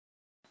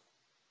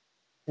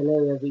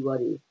Hello,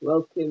 everybody.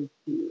 Welcome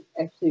to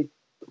episode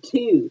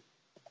 2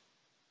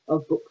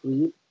 of Book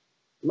Read.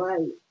 My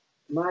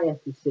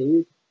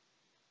episode.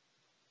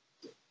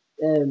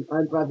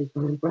 I'm Bradley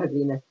from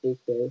Bradley and SJ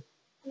Show.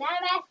 No,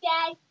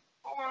 SJ.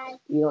 Hello.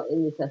 You're not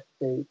in this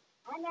episode.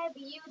 I know,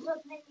 but you were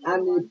talking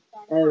And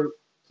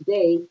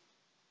today,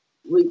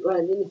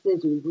 in this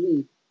episode, we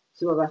read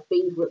some of our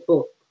favourite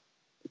books.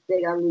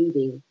 Today I'm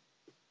reading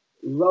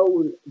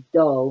Roal,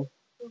 Dahl,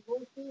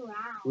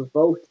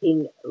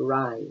 Revolting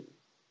Rhymes.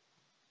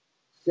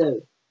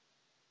 So,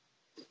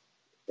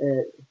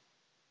 today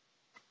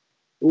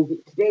we'll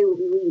be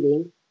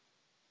reading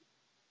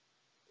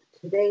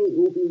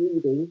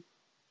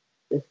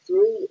the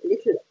Three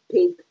Little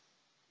Pigs.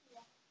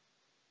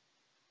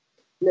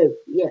 Three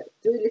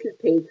Little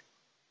Pigs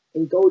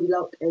and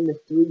Goldilocks and the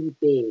Three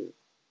Bears.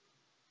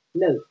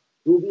 No,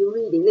 we'll be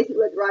reading Little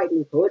Red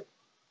Riding Hood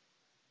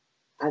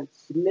and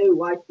Snow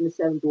White and the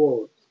Seven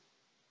Dwarfs.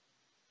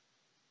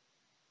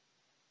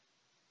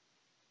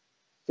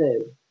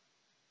 So,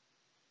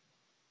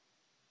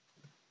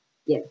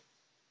 yes.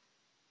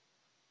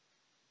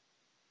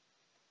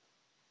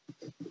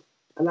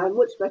 And I'm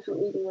much better at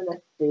reading than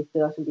yesterday,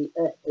 so I should be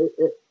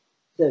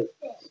So,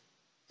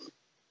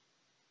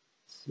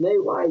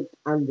 Snow White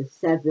and the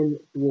Seven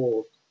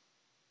Dwarfs.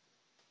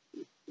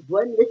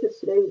 When little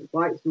Snow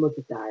White's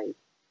mother died,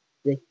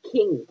 the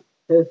king,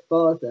 her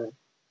father,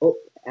 up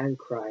and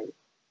cried,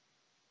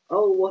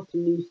 "Oh, what a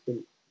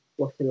nuisance,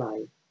 what a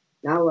life!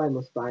 Now I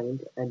must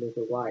find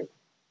another wife."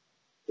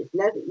 It's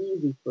never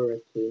easy for a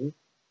king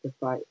to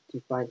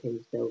find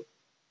himself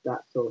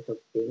that sort of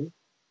thing.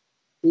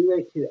 He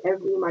wrote to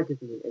every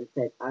magazine and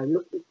said, "I'm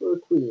looking for a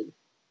queen."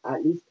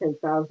 At least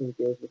 10,000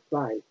 girls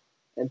replied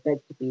and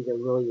begged to be the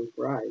royal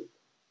bride.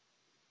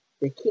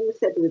 The king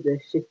said with a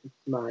shifty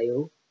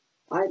smile,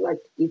 "I'd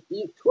like to give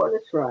each one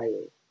a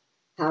trial."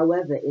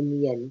 However, in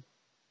the end,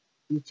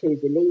 he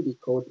chose a lady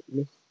called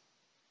Miss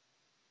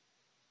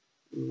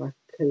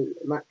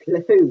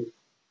McClose,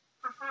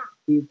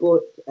 who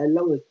brought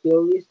along a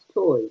curious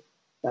toy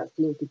that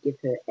seemed to give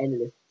her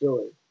endless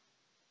joy.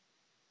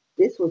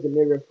 This was a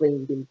mirror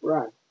framed in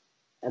brass,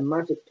 a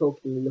magic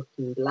talking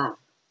looking glass.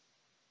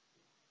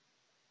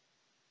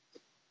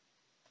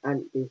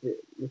 And there's a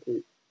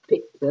little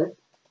picture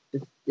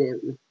just there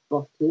at the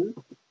bottom.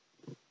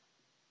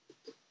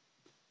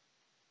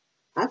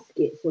 Ask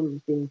it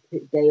something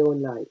day or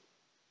night.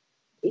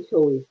 It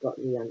always got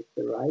the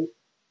answer right.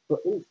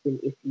 For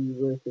instance, if you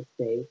were to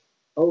say,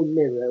 "Oh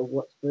mirror,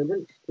 what's for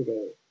lunch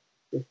today?"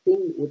 the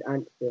thing would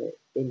answer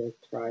in a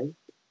trice,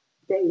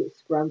 "Today it's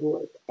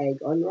scrambled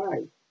egg on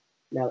rice."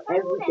 Now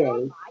every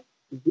day,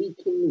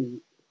 week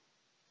in,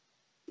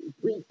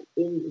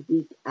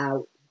 week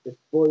out, the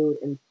spoiled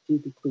and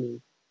stupid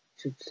queen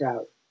should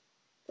shout,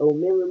 "Oh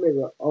mirror,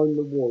 mirror on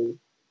the wall,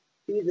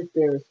 who's the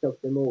fairest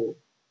of them all?"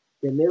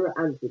 The mirror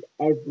answered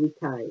every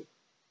time,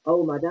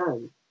 "Oh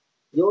madame,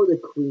 you're the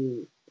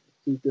queen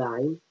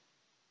sublime.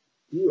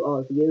 You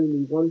are the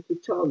only one to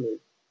charm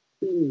us."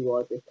 Queen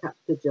was a cat's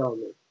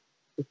pajamas.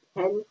 For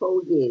 10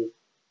 whole years,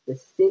 the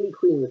silly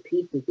queen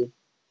repeated this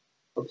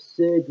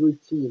absurd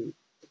routine.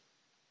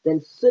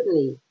 Then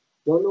suddenly,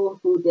 one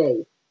awful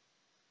day,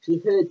 she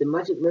heard the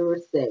magic mirror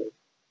say,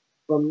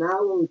 "From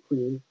now on,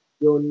 queen,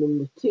 you're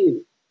number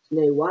 2.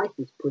 Snow White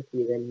is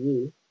prettier than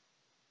you."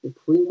 The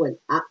queen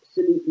went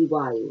absolutely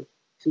wild.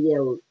 She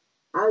yelled,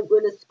 "I'm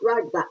going to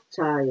scrag that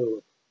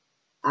child.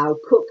 I'll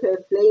cook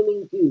her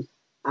flaming goose.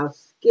 I'll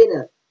skin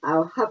her.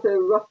 I'll have her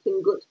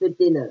rotting guts for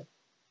dinner."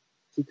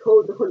 She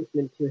called the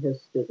huntsman to her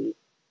study.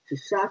 She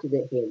shouted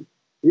at him,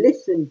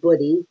 "Listen,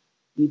 buddy,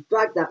 you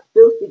drag that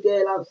filthy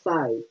girl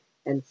outside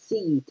and see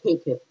you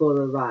take her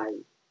for a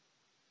ride."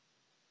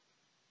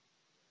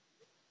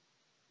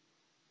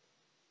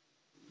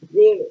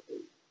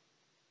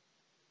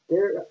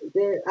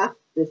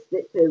 Thereafter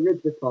slit her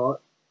ribs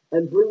apart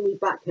and bring me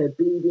back her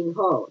bleeding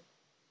heart.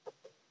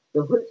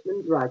 The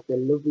huntsman dragged the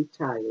lovely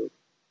child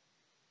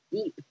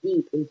deep,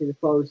 deep into the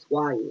forest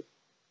wild.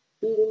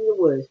 Feeling the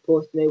worst,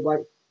 poor Snow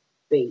White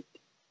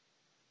spake.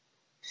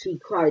 She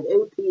cried,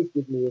 "Oh, please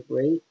give me a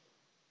break."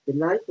 The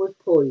knife was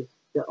poised,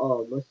 the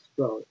arm was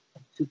strong.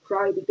 She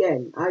cried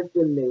again, "I've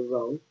done no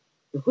wrong."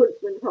 The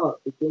huntsman's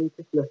heart began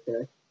to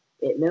flutter.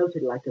 It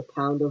melted like a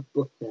pound of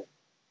butter.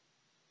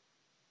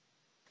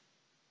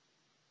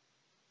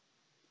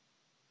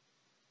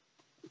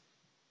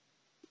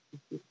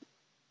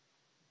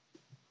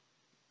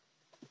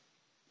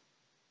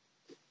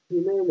 He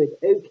murmured,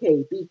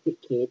 "Okay, beat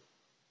it, kid."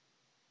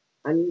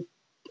 And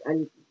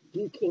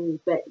you can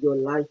bet your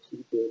life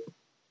he did.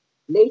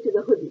 Later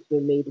the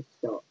huntsman made a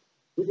stop.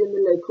 It was in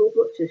the local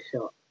butcher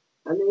shop,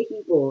 and there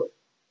he bought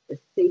a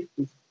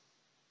safety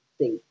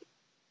steak,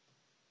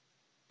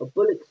 a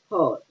bullock's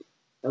heart,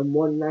 and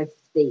one nice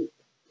steak.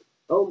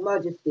 "Oh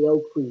majesty, oh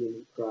queen,"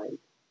 he cried,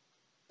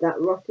 "that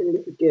rotten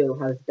little girl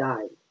has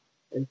died,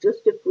 and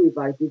just to prove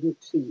I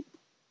didn't cheat,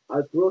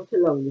 I brought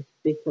along this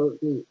bit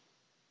of meat."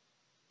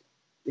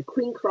 The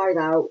queen cried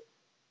out,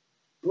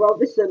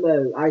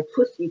 "Bravissimo, I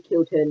trust you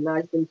killed her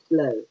nice and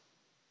slow."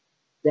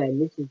 Then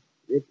this is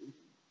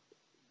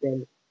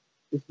then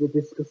this is the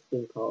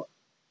disgusting part.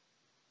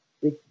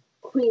 The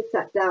queen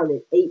sat down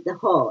and ate the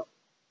heart.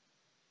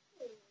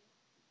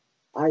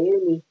 I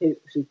only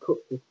hope she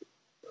cooked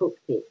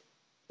it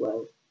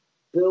well.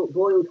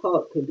 Boiled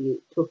heart can be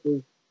tough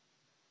as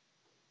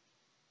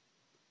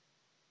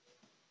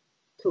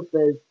tough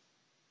as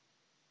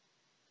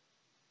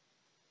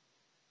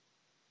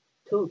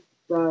tough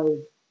as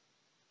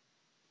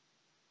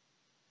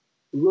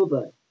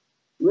rubber.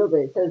 Rubber.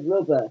 It says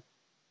rubber.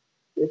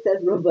 It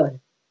says rubber.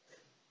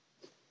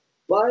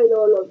 While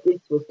all of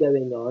this was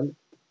going on,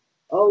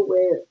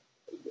 where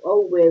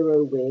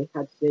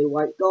had Snow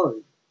White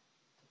gone?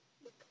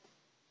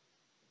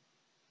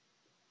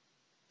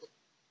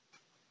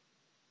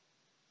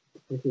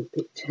 There's a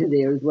picture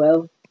there as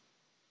well.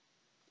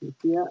 Can you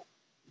see that?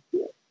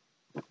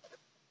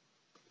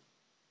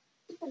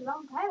 It's a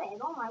long poem.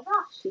 Oh my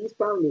gosh. She's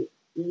found it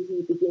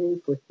easy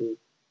beginning footy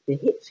to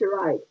hitch a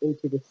ride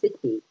into the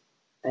city,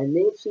 and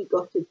then she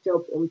got a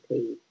job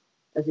unpaid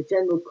as a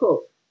general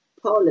cook,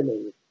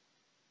 parlourmaid,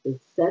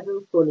 with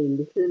 7 funny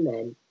little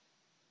men,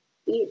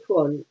 each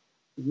one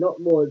not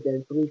more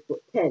than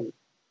 3'10".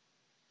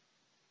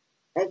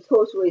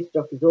 Ex-horse race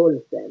jockeys, all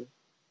of them.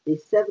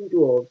 These 7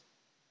 dwarfs,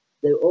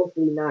 though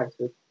awfully nice,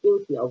 were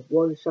guilty of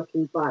one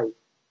shocking vice.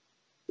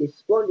 They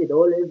squandered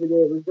all over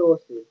their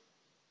resources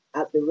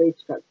at the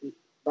racetrack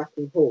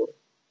backing horse.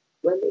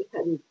 When they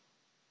hadn't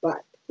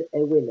backed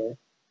a winner,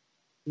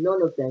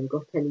 none of them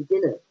got any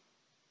dinner.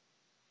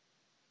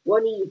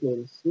 One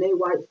evening, Snow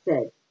White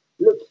said,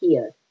 "Look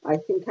here, I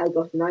think I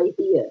got an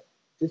idea.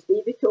 Just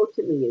leave it all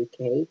to me,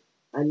 okay?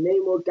 And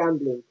no more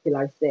gambling till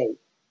I say."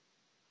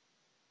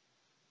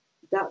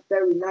 That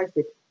very night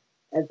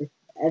at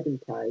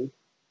Eventide,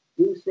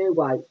 Blue Snow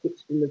White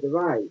hitched another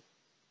ride,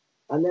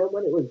 and then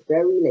when it was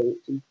very late,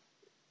 she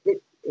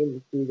slipped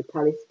in through the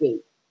palace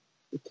gate.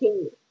 The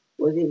king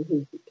was in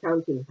his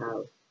counting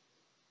house,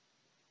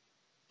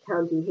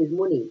 counting his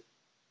money.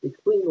 The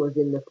queen was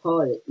in the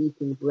parlour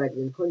eating bread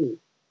and honey.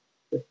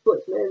 The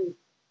footmen and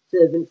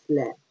servants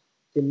slept,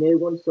 so no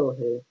one saw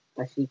her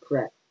as she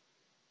crept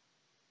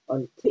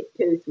on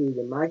tiptoe through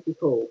the mighty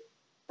hall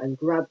and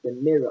grabbed the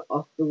mirror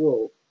off the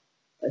wall.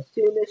 As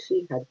soon as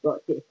she had got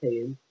it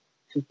home,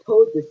 she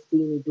told the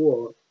steamy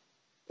dwarf,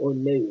 or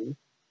gnome,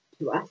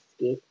 to ask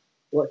it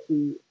what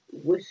he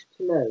wished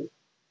to know.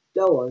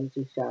 "Go on,"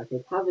 she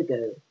shouted, "have a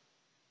go."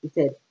 He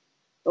said,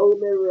 "Oh,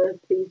 mirror,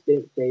 please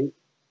don't joke.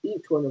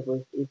 Each one of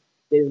us is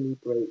stony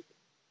broke.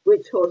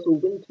 Which horse will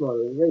win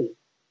tomorrow's race?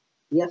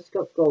 The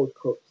Ascot Gold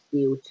Cup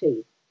Steel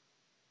Chase?"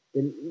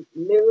 The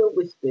mirror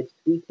whispered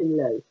sweet and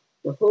low,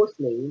 "The horse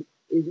name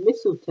is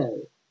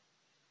Mistletoe."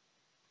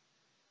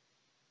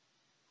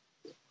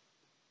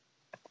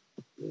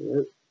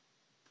 Yep.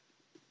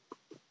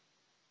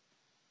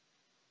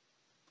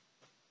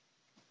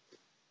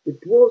 The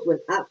dwarves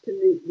went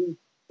absolutely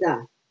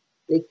daft.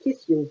 They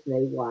kissed young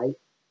Snow White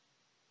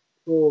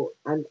for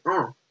an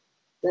ass,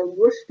 then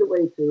rushed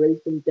away to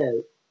raise some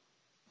dough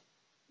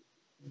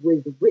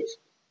with which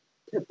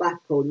to back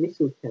old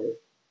Mistletoe.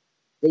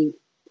 They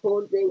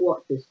pawned their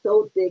watches,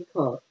 sold their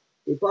car,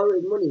 they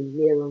borrowed money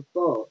near and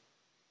far.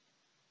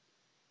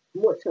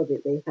 Much of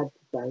it they had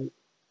to thank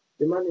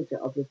the manager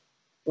of the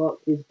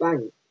Barclays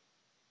Bank.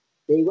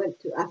 They went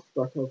to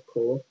Ascot, of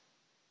course.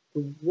 For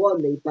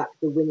one, they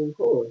backed the winning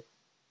horse.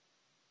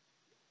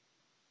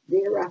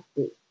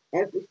 Thereafter,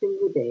 every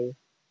single day,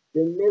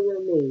 the mirror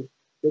made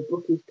the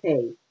bookies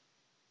pay.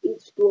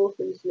 Each dwarf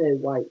and Snow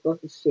White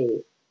got a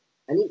share,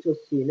 and each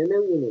was soon a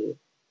millionaire,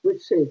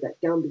 which shows that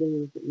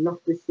gambling is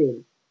not a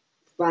sin.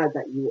 It's bad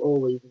that you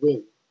always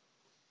win.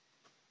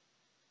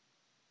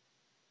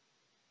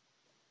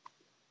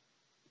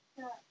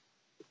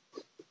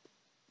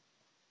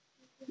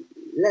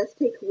 Let's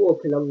take a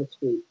walk along the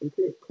street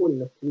until it's cool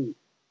enough to eat.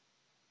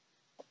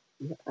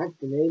 We have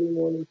had an early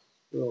morning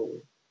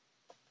stroll.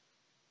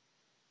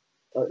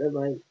 Oh, never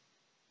mind.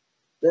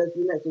 That's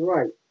the next one,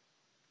 right.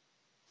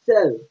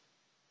 So,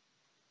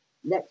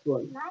 next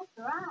one. Nice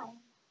rhyme.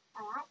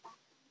 I like that.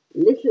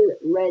 Little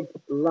Red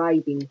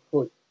Riding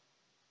Hood.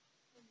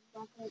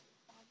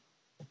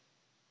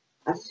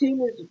 As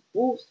soon as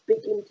Wolf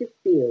began to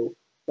feel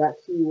that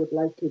he would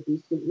like a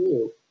decent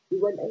meal, he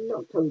went and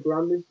knocked on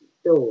Grandma's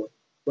door.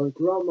 When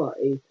Grandma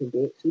opened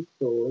it, she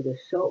saw the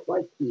sharp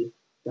white teeth,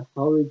 the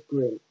horrid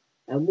grin,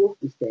 and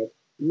Wolfie said,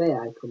 "May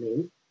I come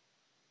in?"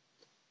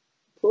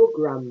 Poor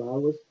Grandma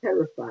was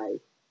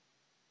terrified.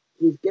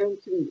 "He's going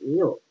to eat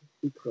me up,"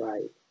 she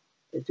cried.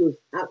 And she was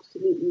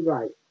absolutely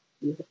right.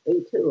 She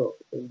ate her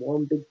up in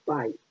one big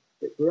bite.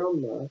 But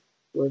Grandma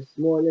was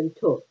small and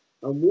tough,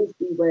 and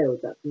Wolfie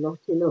wailed, "That's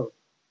not enough.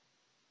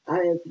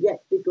 I have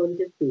yet begun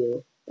to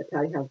feel that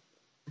I have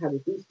had a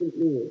decent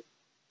meal."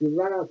 He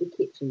ran out the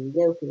kitchen,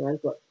 yelping,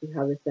 "I've got to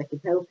have a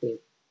second helping,"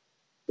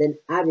 then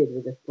added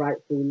with a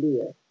frightful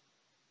leer,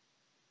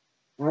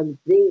 "I'm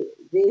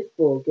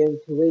therefore going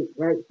to wait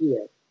right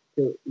here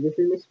till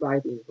little Miss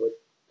Riding Hood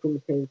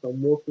comes home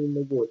from walking in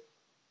the woods."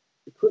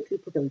 He quickly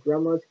put on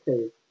Grandma's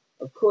clothes.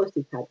 Of course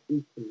he hadn't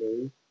eaten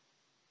those.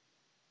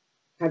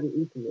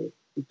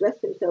 He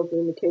dressed himself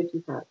in a coat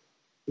and hat,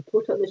 He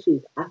put on the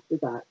shoes after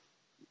that,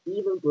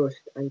 even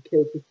brushed and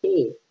curled his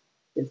hair,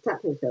 then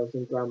sat himself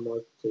in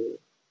Grandma's chair.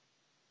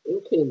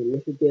 In came the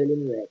little girl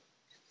in red.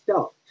 She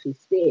stopped, she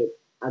stared,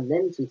 and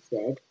then she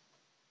said,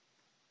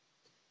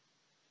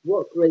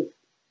 what great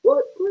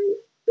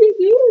big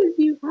ears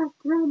you have,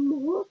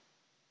 Grandma.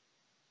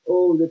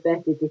 All the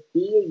better to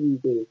hear you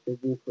with, the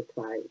wolf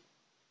replied.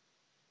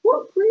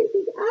 What great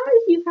big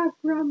eyes you have,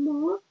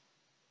 Grandma,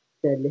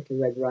 said Little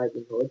Red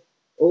Riding Hood.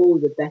 All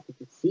the better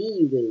to see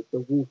you with,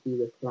 the wolfie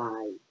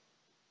replied.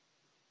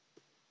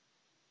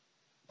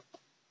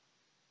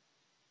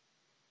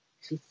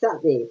 She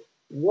sat there,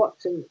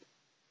 watching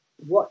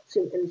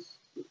and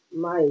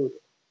smiled.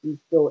 She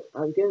thought,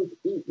 I'm going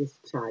to eat this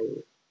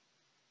child.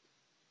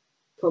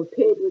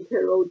 Compared with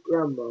her old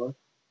grandma,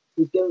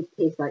 she's going to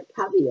taste like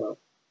caviar.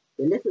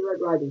 The Little Red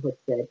Riding Hood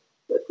said,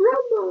 but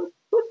Grandma,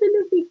 what a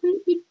lovely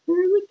great big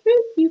furry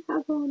coat you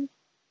have on.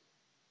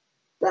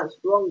 That's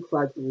wrong,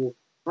 cried the wolf.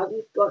 Have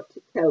you got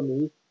to tell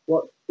me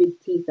what big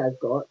teeth I've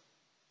got?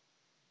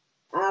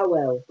 Ah,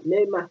 well,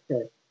 no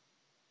matter.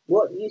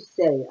 What you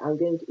say, I'm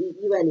going to eat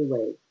you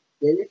anyway.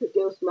 The little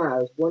girl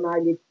smiles, one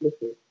eyelid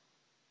flickers.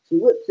 She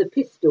whips a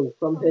pistol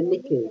from her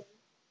knickers.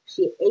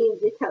 She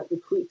aims it at the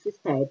creature's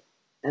head,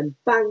 and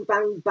bang,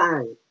 bang,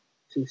 bang,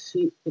 she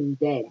shoots him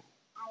dead.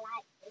 I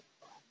like this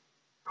one.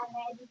 I've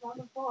heard this one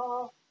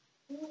before.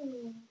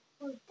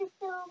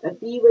 A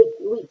few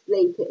weeks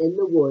later in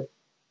the wood,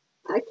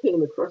 I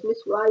came across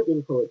Miss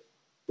Riding Hood.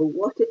 But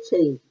what a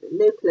change!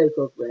 No cloak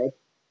of red,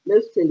 no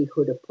silly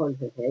hood upon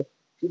her head.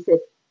 She said,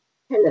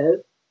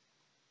 hello,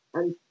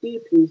 and do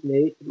please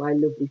note my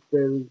lovely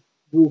furry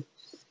wolf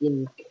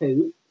skin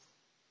coat.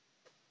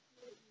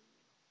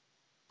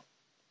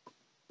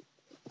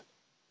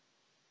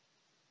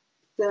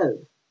 So,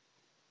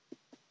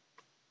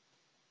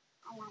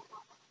 I like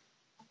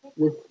that one.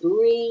 the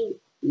three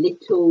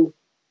little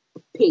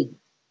pigs.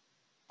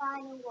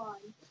 Final one.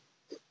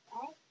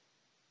 Right?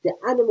 The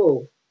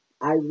animal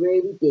I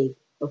really dig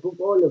above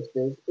all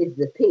others is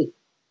the pig.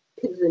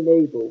 Pigs are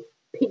noble,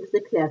 pigs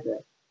are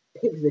clever,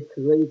 pigs are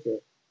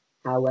courageous.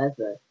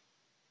 However,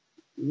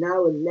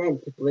 now and then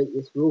to break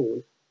this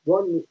rule,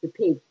 one meets a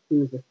pig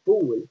who is a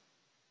fool.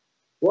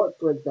 What,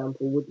 for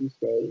example, would you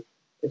say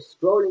if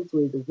strolling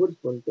through the woods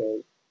one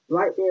day,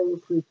 right there in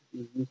front of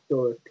you, you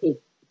saw a pig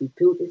who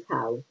built his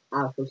house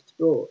out of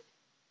straw?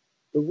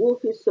 The wolf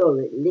who saw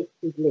it licked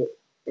his lips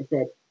and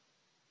said,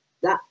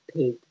 that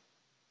pig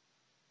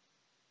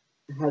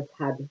has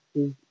had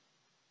his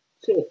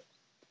chips.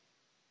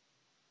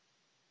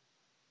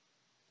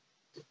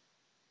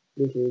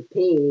 Little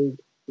pig,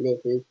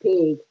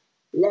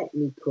 let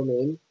me come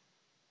in.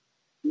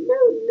 No,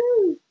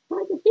 no,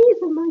 by the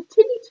hairs of my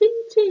chinny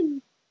chin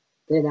chin.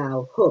 Then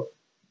I'll huff,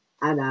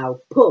 and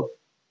I'll puff,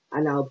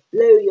 and I'll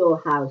blow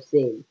your house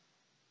in.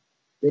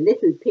 The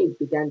little pig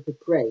began to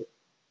pray,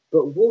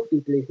 but Wolfie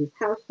blew his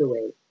house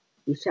away.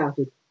 He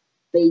shouted,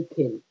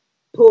 bacon,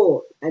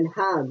 pork, and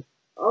ham.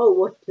 Oh,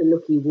 what a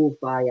lucky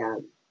wolf I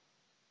am.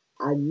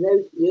 And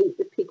though he ate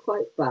the pig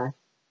quite fast,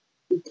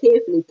 he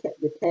carefully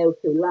kept the tail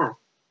till last.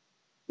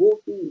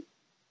 Wolfie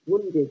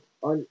wondered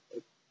on a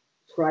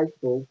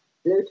trifle,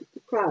 bloated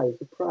surprise,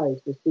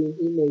 for soon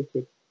he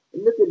noted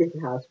another little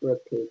house for a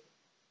pig,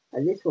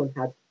 and this one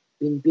had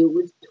been built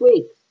with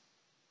twigs.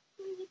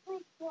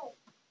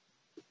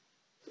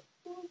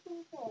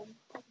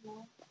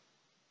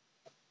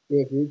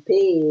 Little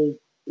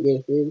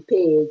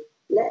pig,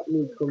 let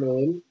me come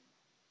in.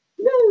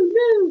 No,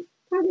 no,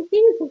 by the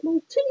hairs of my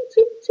chinny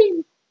chin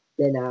chin.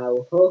 Then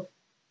I'll huff,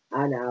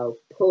 and I'll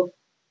puff,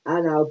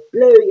 and I'll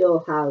blow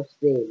your house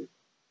in.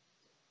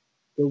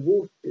 The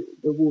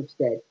wolf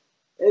said,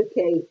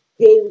 okay,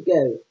 here we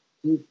go.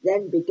 He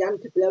then began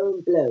to blow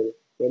and blow.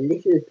 The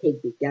little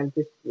pig began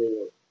to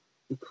squeal.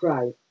 He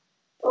cried,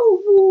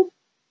 oh, wolf,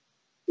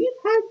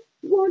 you've had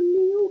one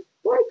meal.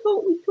 Why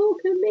can't we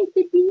talk and make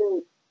a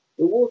deal?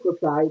 The wolf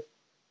replied,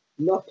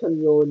 not on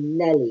your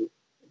Nelly.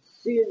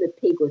 Soon the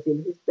pig was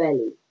in his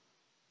belly.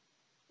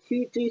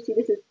 Two juicy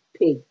little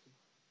pigs,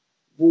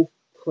 wolf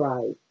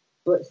cried,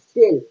 but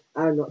still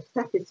I'm not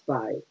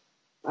satisfied.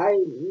 I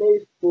know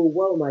full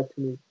well my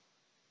tummy's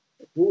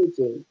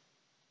gorging,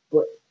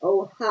 but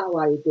oh how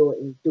I adore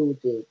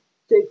indulging.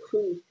 So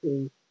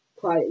creeping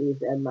quietly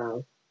as a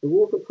mouse, the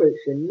wolf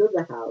approached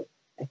another house,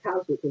 a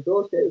house which was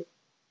also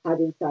had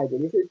inside a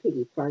little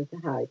piggy trying to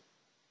hide.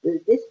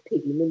 But this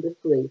piggy, number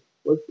 3,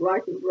 was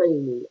bright and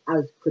brainy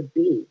as could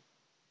be.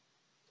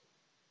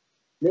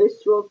 No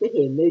straw for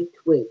him, no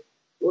twig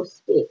or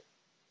stick.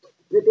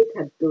 The pig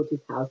had built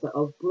his house out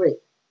of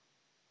brick.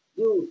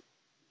 You'll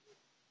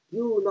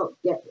not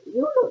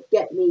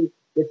get me,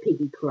 the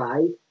piggy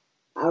cried.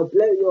 I'll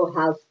blow your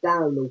house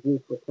down, the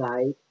wolf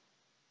replied.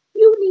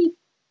 You need,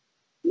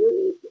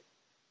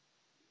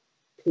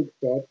 pig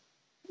said,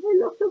 a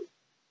lot of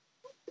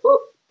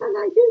puff, and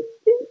I don't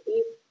think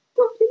you've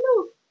got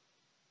enough.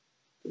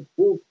 The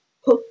wolf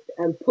puffed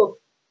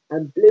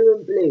and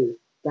blew.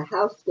 The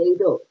house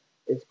stayed up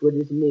as good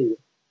as new.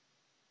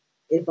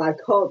 If I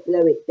can't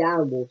blow it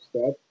down, Wolf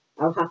said,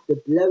 I'll have to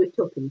blow it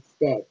up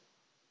instead.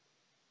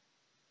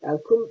 I'll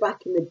come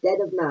back in the dead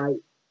of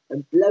night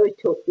and blow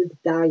it up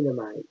with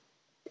dynamite.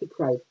 Pig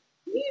cried,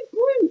 "You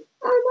brute,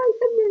 how am I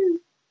to know?"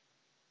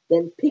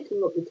 Then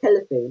picking up the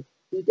telephone,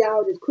 he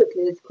dialed as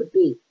quickly as could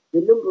be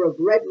the number of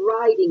Red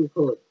Riding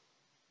Hood.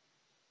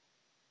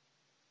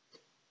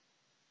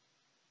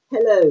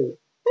 "Hello,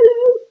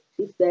 hello,"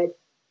 she said.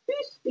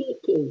 "Who's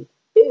speaking?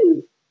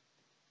 Who?"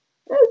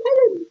 "Oh,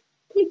 hello,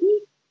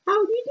 Piggy.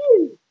 How do you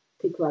do?"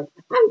 Pig cried.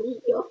 "I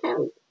need your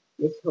help,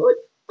 Miss Hood.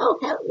 Oh,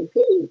 help me,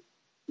 please."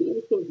 "Do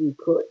you think you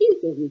could? Do you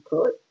think you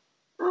could?"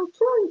 "I'll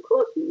try, of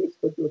course," Miss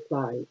Hood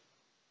replied.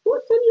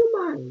 "What's on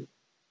your mind?"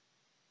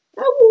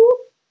 "A wolf,"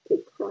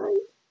 Pig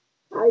cried.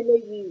 "I know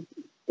you've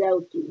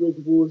dealt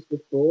with wolves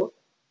before,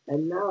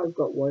 and now I've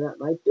got one at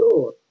my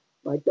door."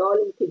 "My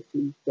darling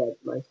Pixie," said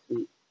my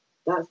sweet,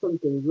 "that's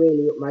something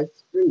really up my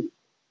street.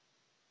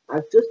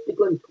 I've just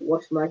begun to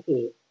wash my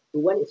hair, but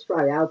when it's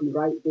dry I'll be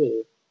right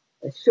there."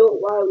 A short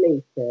while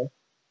later,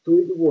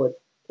 through the wood,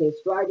 came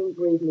striding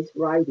brave Miss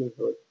Riding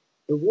Hood.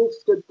 The wolf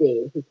stood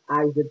there, his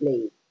eyes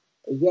ablaze,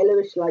 a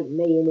yellowish like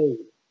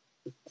mayonnaise.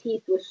 His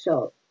teeth were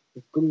sharp,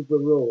 his gums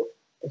were raw,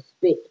 a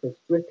spit was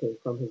dripping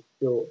from his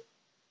jaw.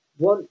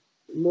 Once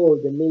more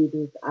the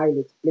maiden's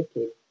eyelids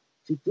flickered.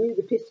 She drew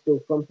the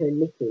pistol from her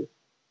knickers.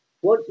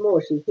 Once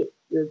more she hit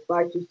the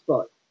vital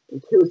spot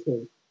and killed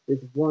him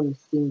with one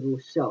single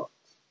shot.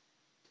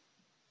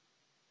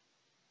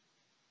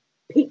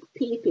 Pig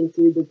peeping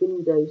through the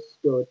window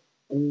stood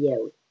and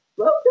yelled,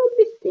 "Well done,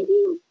 Miss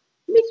Piggy,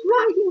 Miss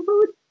Riding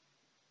Hood."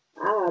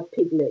 "Ah,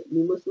 Piglet,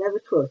 you must never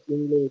trust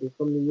young ladies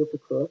from the upper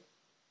crust.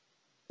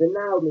 For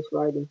now Miss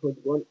Riding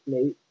Hood once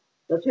note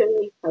not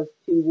only has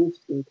two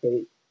wolfskin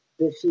coats,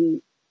 but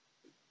she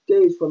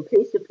goes from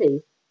place to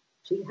place.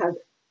 She has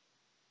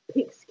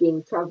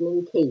pigskin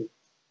travelling case."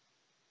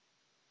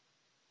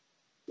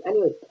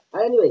 Anyway,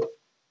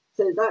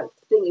 so that's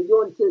the thing. If you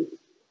want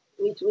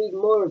me to read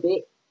more of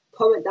it,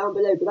 comment down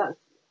below. But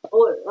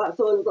that's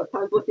all I've got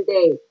time for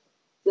today.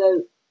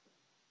 So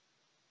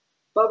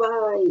bye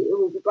bye.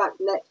 We'll be back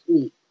next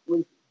week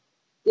with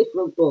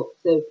different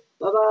books. So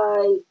bye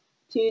bye.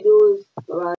 Toodles. Bye bye.